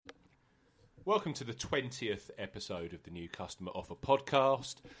Welcome to the 20th episode of the New Customer Offer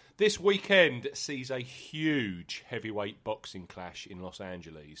podcast. This weekend sees a huge heavyweight boxing clash in Los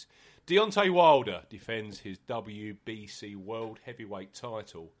Angeles. Deontay Wilder defends his WBC World Heavyweight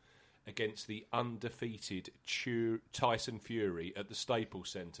title against the undefeated Tyson Fury at the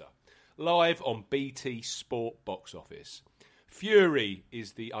Staples Center, live on BT Sport Box Office. Fury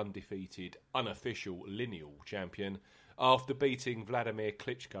is the undefeated, unofficial lineal champion after beating Vladimir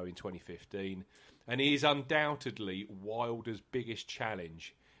Klitschko in 2015, and he is undoubtedly Wilder's biggest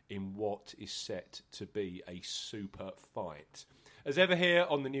challenge in what is set to be a super fight. As ever here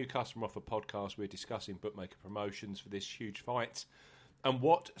on the New Customer Offer podcast, we're discussing Bookmaker promotions for this huge fight and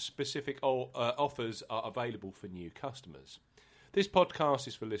what specific offers are available for new customers. This podcast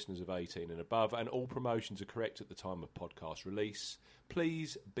is for listeners of 18 and above, and all promotions are correct at the time of podcast release.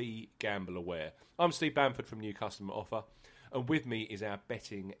 Please be gamble aware. I'm Steve Bamford from New Customer Offer, and with me is our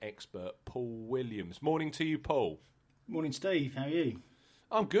betting expert, Paul Williams. Morning to you, Paul. Morning, Steve. How are you?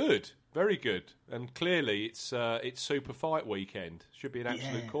 I'm good, very good, and clearly it's super fight weekend. Should be an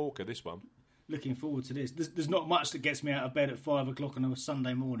absolute corker, this one. Looking forward to this. There's not much that gets me out of bed at 5 o'clock on a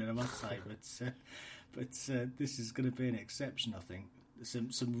Sunday morning, I must say, but this is going to be an exception, I think.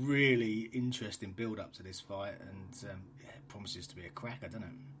 Some really interesting build-up to this fight, and it promises to be a cracker, doesn't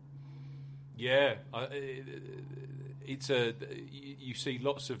it? Yeah, you see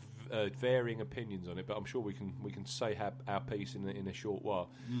lots of varying opinions on it, but I'm sure we can say our piece in a short while.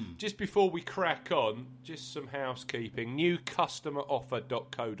 Just before we crack on, just some housekeeping.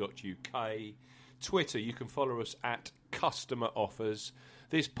 newcustomeroffer.co.uk. Twitter, you can follow us at Customer Offers.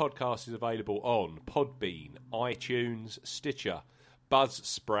 This podcast is available on Podbean, iTunes, Stitcher,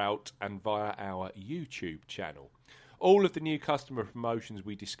 Buzzsprout, and via our YouTube channel. All of the new customer promotions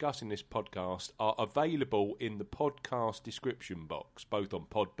we discuss in this podcast are available in the podcast description box, both on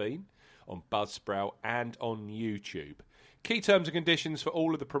Podbean, on Buzzsprout, and on YouTube. Key terms and conditions for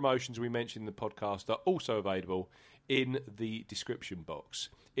all of the promotions we mentioned in the podcast are also available in the description box.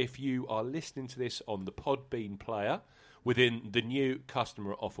 If you are listening to this on the Podbean player within the New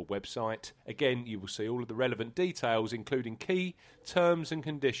Customer Offer website, again, you will see all of the relevant details, including key terms and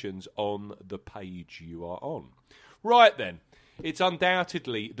conditions, on the page you are on. Right then, it's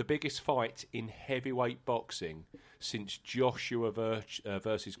undoubtedly the biggest fight in heavyweight boxing since Joshua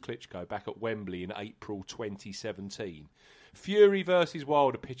versus Klitschko back at Wembley in April 2017. Fury versus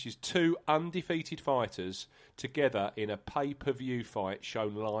Wilder pitches two undefeated fighters together in a pay-per-view fight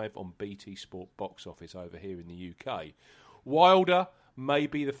shown live on BT Sport Box Office over here in the UK. Wilder may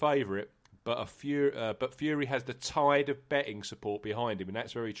be the favourite, but Fury has the tide of betting support behind him, and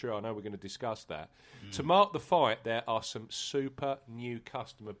that's very true. I know we're going to discuss that. To mark the fight, there are some super new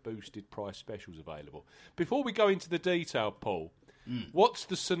customer boosted price specials available. Before we go into the detail, Paul, what's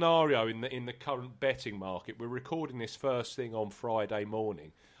the scenario in the current betting market? We're recording this first thing on Friday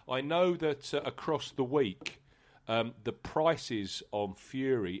morning. I know that across the week, the prices on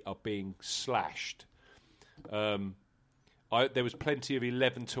Fury are being slashed. There was plenty of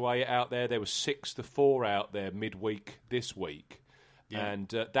 11-8 out there. There was 6-4 out there midweek this week, and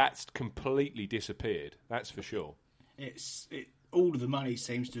that's completely disappeared. That's for sure. All of the money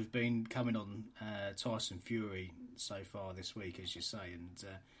seems to have been coming on Tyson Fury so far this week, as you say, and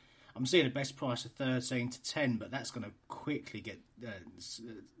I'm seeing a best price of 13-10, but that's going to quickly get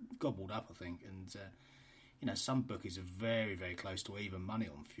gobbled up, I think. And some bookies are very, very close to even money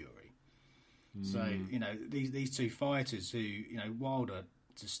on Fury. So, these two fighters who, Wilder,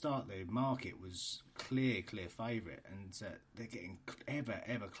 to start the market, was clear favourite, and they're getting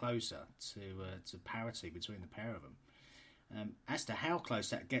ever closer to parity between the pair of them. As to how close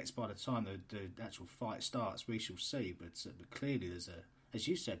that gets by the time the actual fight starts, we shall see. But clearly, as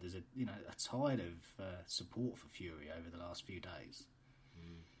you said, there's a tide of support for Fury over the last few days.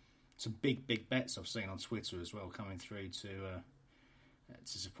 Some big bets I've seen on Twitter as well coming through to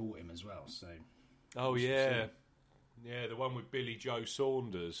support him as well. So, the one with Billy Joe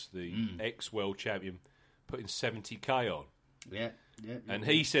Saunders, the ex-world champion, putting 70k on. Yeah. And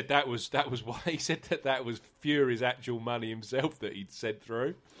he said that was why he said that was Fury's actual money himself that he'd sent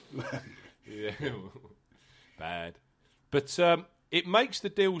through. Yeah, bad. But it makes the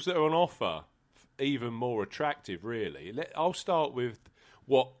deals that are on offer even more attractive. Really, I'll start with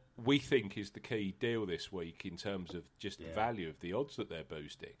what we think is the key deal this week in terms of just the value of the odds that they're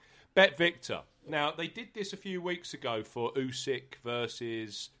boosting. Bet Victor. Now, they did this a few weeks ago for Usyk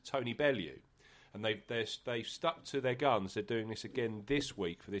versus Tony Bellew, and they've stuck to their guns. They're doing this again this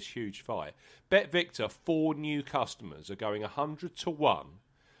week for this huge fight. Bet Victor, 4 new customers are going 100-1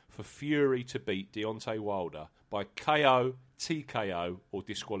 for Fury to beat Deontay Wilder by KO, TKO, or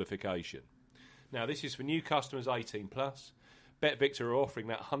disqualification. Now, this is for new customers 18 plus. BetVictor are offering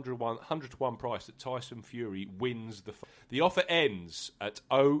that 100 to 1 price that Tyson Fury wins the fight. The offer ends at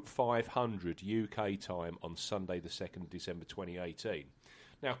 0500 UK time on Sunday the 2nd of December 2018.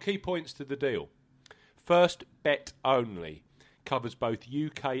 Now, key points to the deal. First bet only covers both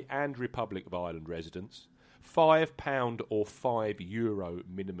UK and Republic of Ireland residents. £5 or €5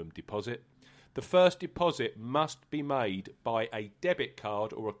 minimum deposit. The first deposit must be made by a debit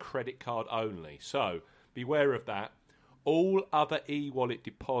card or a credit card only. So, beware of that. All other e-wallet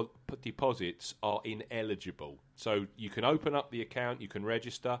deposits are ineligible. So you can open up the account, you can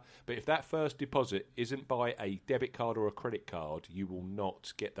register, but if that first deposit isn't by a debit card or a credit card, you will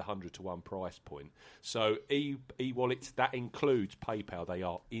not get the 100 to 1 price point. So e-wallets, that includes PayPal, they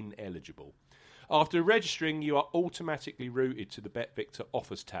are ineligible. After registering, you are automatically routed to the BetVictor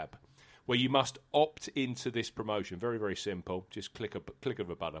offers tab, where you must opt into this promotion. Very, very simple. Just click of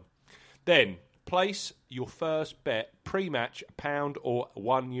a button. Then place your first bet pre-match £1 or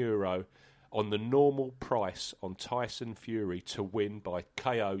 €1 on the normal price on Tyson Fury to win by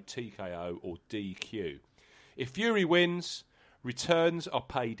KO, TKO or DQ. If Fury wins, returns are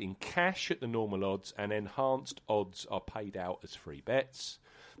paid in cash at the normal odds and enhanced odds are paid out as free bets.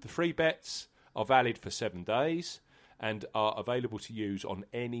 The free bets are valid for 7 days and are available to use on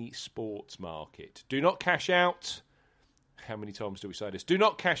any sports market. Do not cash out. How many times do we say this? Do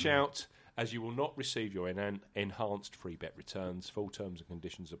not cash out, as you will not receive your enhanced free bet returns. Full terms and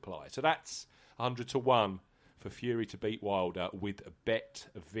conditions apply. So that's 100 to 1 for Fury to beat Wilder with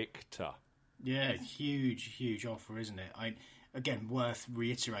BetVictor. Yeah, huge offer, isn't it? Again, worth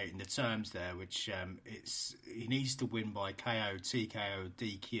reiterating the terms there, which he needs to win by KO, TKO,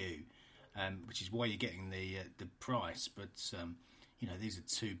 DQ, which is why you're getting the price. But these are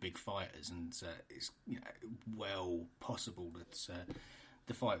two big fighters, and it's well possible that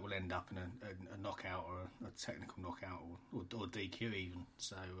the fight will end up in a knockout or a technical knockout or DQ even.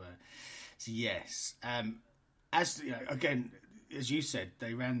 So yes, again, as you said,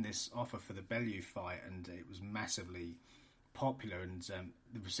 they ran this offer for the Bellew fight, and it was massively popular, and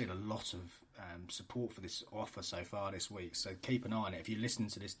we've seen a lot of support for this offer so far this week. So keep an eye on it. If you're listening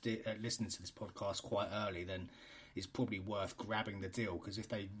to this podcast quite early, then it's probably worth grabbing the deal, because if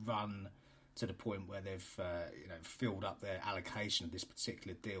they run to the point where they've filled up their allocation of this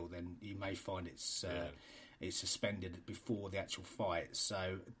particular deal, then you may find it's suspended before the actual fight.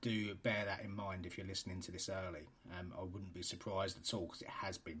 So do bear that in mind if you're listening to this early. I wouldn't be surprised at all, because it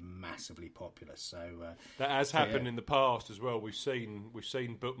has been massively popular. So that has happened in the past as well. We've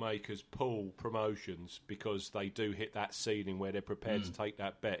seen bookmakers pull promotions because they do hit that ceiling where they're prepared to take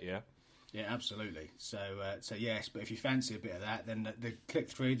that bet. Yeah, absolutely. So yes, but if you fancy a bit of that, then the click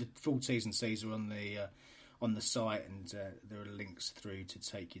through. The full T's and C's are on the site, and there are links through to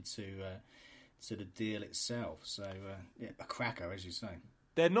take you to the deal itself. So a cracker, as you say.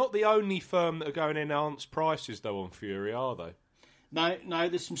 They're not the only firm that are going to enhance prices though on Fury, are they? No.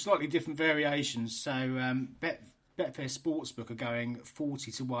 There's some slightly different variations. So Betfair Sportsbook are going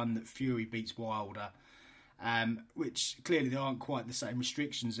 40 to 1 that Fury beats Wilder. Which clearly there aren't quite the same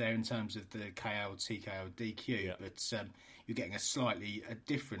restrictions there in terms of the KO, TKO, DQ, but you're getting a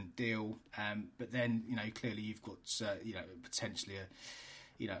different deal. But then clearly you've got potentially a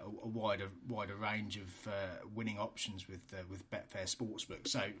wider range of winning options with Betfair Sportsbook.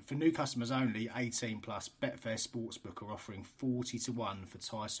 So for new customers only, 18 plus, Betfair Sportsbook are offering 40 to 1 for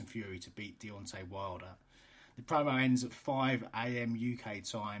Tyson Fury to beat Deontay Wilder. The promo ends at 5 a.m. UK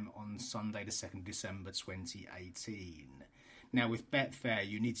time on Sunday the 2nd of December 2018. Now with Betfair,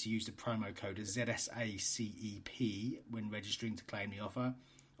 you need to use the promo code ZSACEP when registering to claim the offer.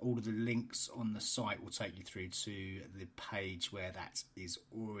 All of the links on the site will take you through to the page where that is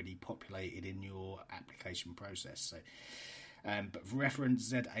already populated in your application process. So, but for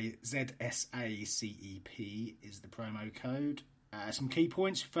reference, ZSACEP is the promo code. Some key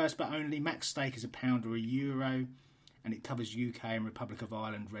points. First but only, max stake is £1 or €1, and it covers UK and Republic of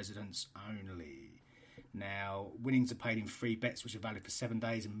Ireland residents only. Now, winnings are paid in free bets, which are valid for 7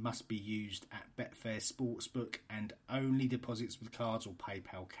 days and must be used at Betfair Sportsbook, and only deposits with cards or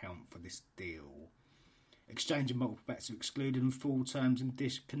PayPal count for this deal. Exchange and multiple bets are excluded, and full terms and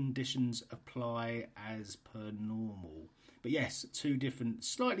conditions apply as per normal. But yes, two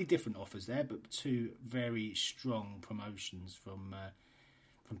slightly different offers there, but two very strong promotions from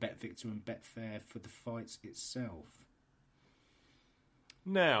BetVictor and Betfair for the fight itself.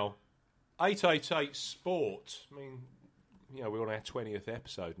 Now, 888 Sport. I mean, we're on our 20th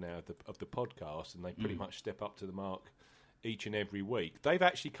episode now of the podcast, and they pretty much step up to the mark each and every week. They've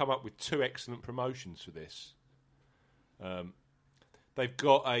actually come up with two excellent promotions for this. They've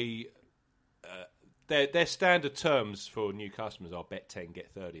got a their standard terms for new customers are bet 10, get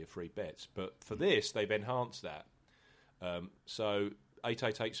 30 of free bets. But for this, they've enhanced that. So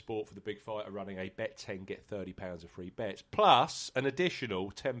 888 Sport for the big fight are running a bet 10, get £30 of free bets, plus an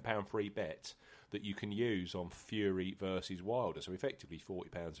additional £10 free bet that you can use on Fury versus Wilder. So effectively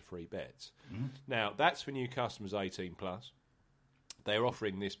 £40 of free bets. Mm-hmm. Now, that's for new customers 18 plus. They're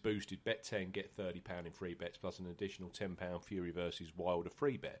offering this boosted bet 10, get £30 in free bets, plus an additional £10 Fury versus Wilder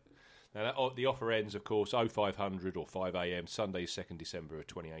free bet. Now, the offer ends, of course, 0500 or 5 a.m, Sunday, 2nd December of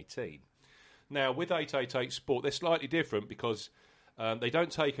 2018. Now, with 888 Sport, they're slightly different because they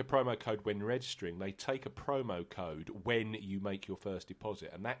don't take a promo code when registering. They take a promo code when you make your first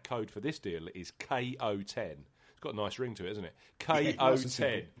deposit. And that code for this deal is KO10. It's got a nice ring to it, isn't it?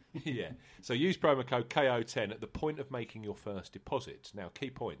 KO10. Yeah. So use promo code KO10 at the point of making your first deposit. Now, key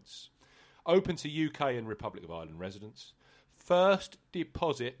points. Open to UK and Republic of Ireland residents. First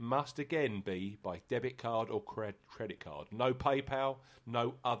deposit must again be by debit card or credit card. No PayPal,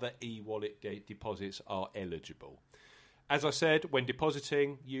 no other e-wallet deposits are eligible. As I said, when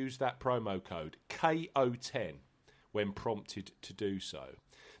depositing, use that promo code KO10 when prompted to do so.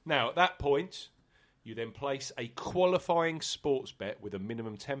 Now, at that point, you then place a qualifying sports bet with a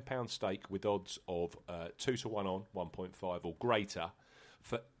minimum £10 stake with odds of 2 to 1 on, 1.5 or greater.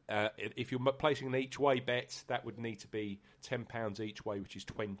 If you're placing an each-way bet, that would need to be £10 each way, which is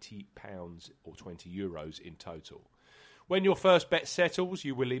 £20 or €20 in total. When your first bet settles,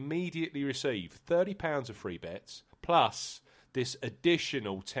 you will immediately receive £30 of free bets, plus this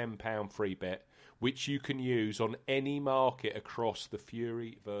additional £10 free bet, which you can use on any market across the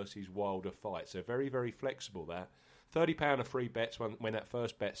Fury versus Wilder fight. So very, very flexible that. £30 of free bets when that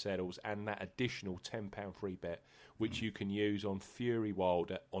first bet settles, and that additional £10 free bet, which you can use on Fury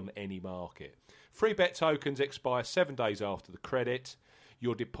Wilder on any market. Free bet tokens expire 7 days after the credit.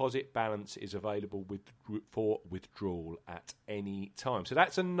 Your deposit balance is available for withdrawal at any time. So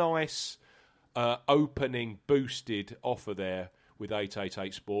that's a nice opening boosted offer there with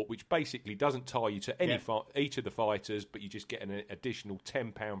 888 Sport, which basically doesn't tie you to any each of the fighters, but you just get an additional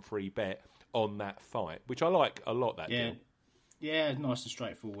 £10 free bet on that fight, which I like a lot, that deal. Yeah, nice and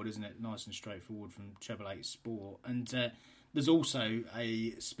straightforward, isn't it? Nice and straightforward from 888 Sport. And there's also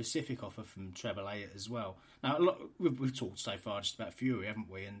a specific offer from 888 as well. Now, we've talked so far just about Fury, haven't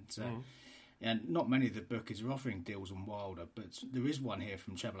we? And not many of the bookers are offering deals on Wilder, but there is one here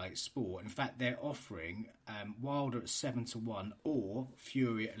from 888 Sport. In fact, they're offering Wilder at 7 to 1 or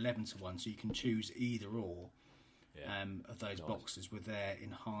Fury at 11 to 1, so you can choose either or of those boxes with their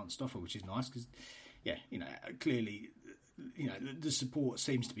enhanced offer, which is nice because, clearly, the support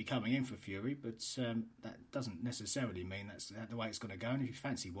seems to be coming in for Fury, but that doesn't necessarily mean that's the way it's going to go. And if you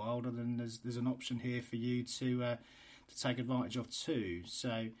fancy Wilder, then there's an option here for you to take advantage of too.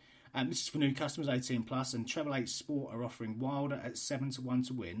 So this is for new customers 18 plus, and 888 Sport are offering Wilder at 7 to 1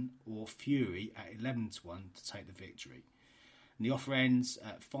 to win, or Fury at 11 to 1 to take the victory. And the offer ends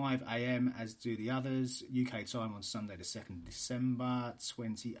at 5 a.m, as do the others, UK time on Sunday the 2nd December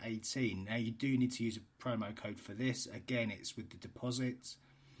 2018. Now, you do need to use a promo code for this. Again, it's with the deposit.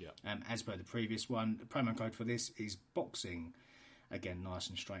 As per the previous one, the promo code for this is BOXING. Again, nice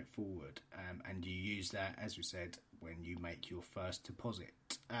and straightforward. And you use that, as we said, when you make your first deposit.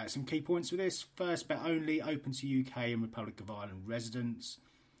 Some key points for this. First bet only, open to UK and Republic of Ireland residents.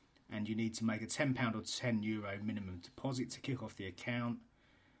 And you need to make a £10 or €10 minimum deposit to kick off the account.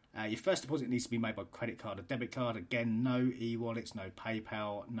 Your first deposit needs to be made by credit card or debit card. Again, no e-wallets, no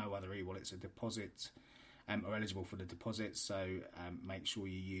PayPal, no other e-wallets or deposit are eligible for the deposit. So make sure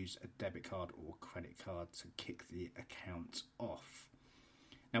you use a debit card or credit card to kick the account off.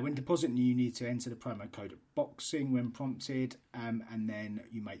 Now, when depositing, you need to enter the promo code BOXING when prompted, and then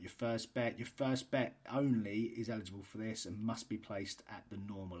you make your first bet. Your first bet only is eligible for this and must be placed at the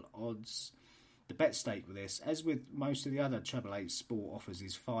normal odds. The bet stake with this, as with most of the other 888 Sport offers,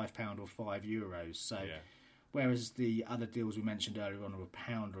 is £5 or €5. So, whereas the other deals we mentioned earlier on are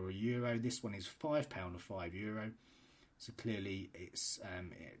 £1 or €1, this one is £5 or €5. So clearly, it's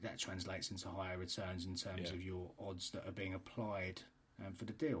that translates into higher returns in terms of your odds that are being applied for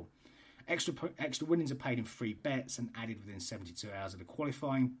the deal. Extra winnings are paid in free bets and added within 72 hours of the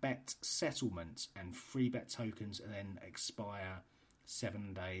qualifying bet settlement, and free bet tokens then expire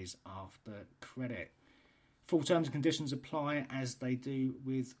 7 days after credit. Full terms and conditions apply as they do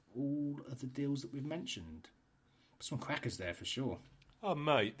with all of the deals that we've mentioned. Some crackers there for sure. Oh,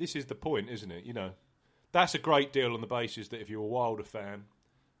 mate, this is the point, isn't it? That's a great deal on the basis that if you're a Wilder fan,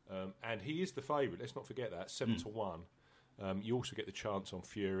 and he is the favourite, let's not forget that, 7 to 1. You also get the chance on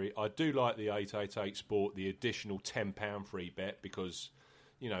Fury. I do like the 888 Sport, the additional £10 free bet, because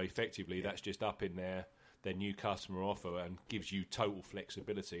effectively that's just up in their new customer offer and gives you total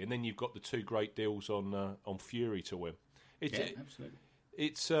flexibility. And then you've got the 2 great deals on Fury to win. Absolutely.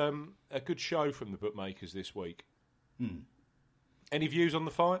 It's a good show from the bookmakers this week. Any views on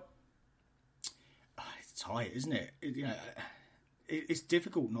the fight? It's tight, isn't it? It's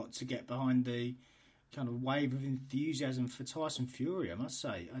difficult not to get behind the kind of wave of enthusiasm for Tyson Fury. I must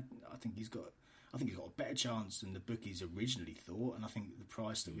say, I think he's got a better chance than the bookies originally thought, and I think the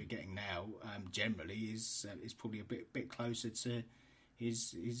price that we're getting now generally is probably a bit closer to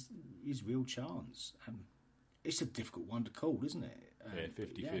his real chance. It's a difficult one to call, isn't it?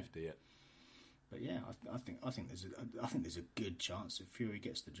 50-50, yeah. But yeah, I think there's a good chance that Fury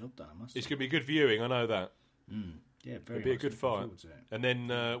gets the job done. It's going to be good viewing, I know that. Yeah, very. It'll be a good fight, and then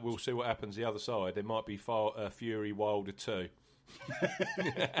we'll see what happens the other side. There might be Fury Wilder 2.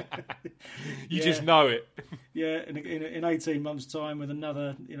 You just know it. Yeah, in 18 months' time, with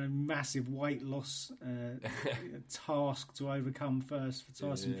another massive weight loss task to overcome first for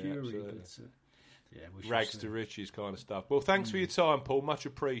Tyson Fury. But, rags to riches kind of stuff. Well, thanks for your time, Paul. Much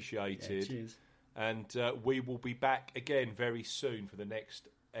appreciated. Cheers. And we will be back again very soon for the next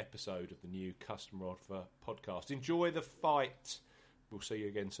episode of the new Customer Offer podcast. Enjoy the fight. We'll see you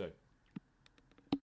again soon.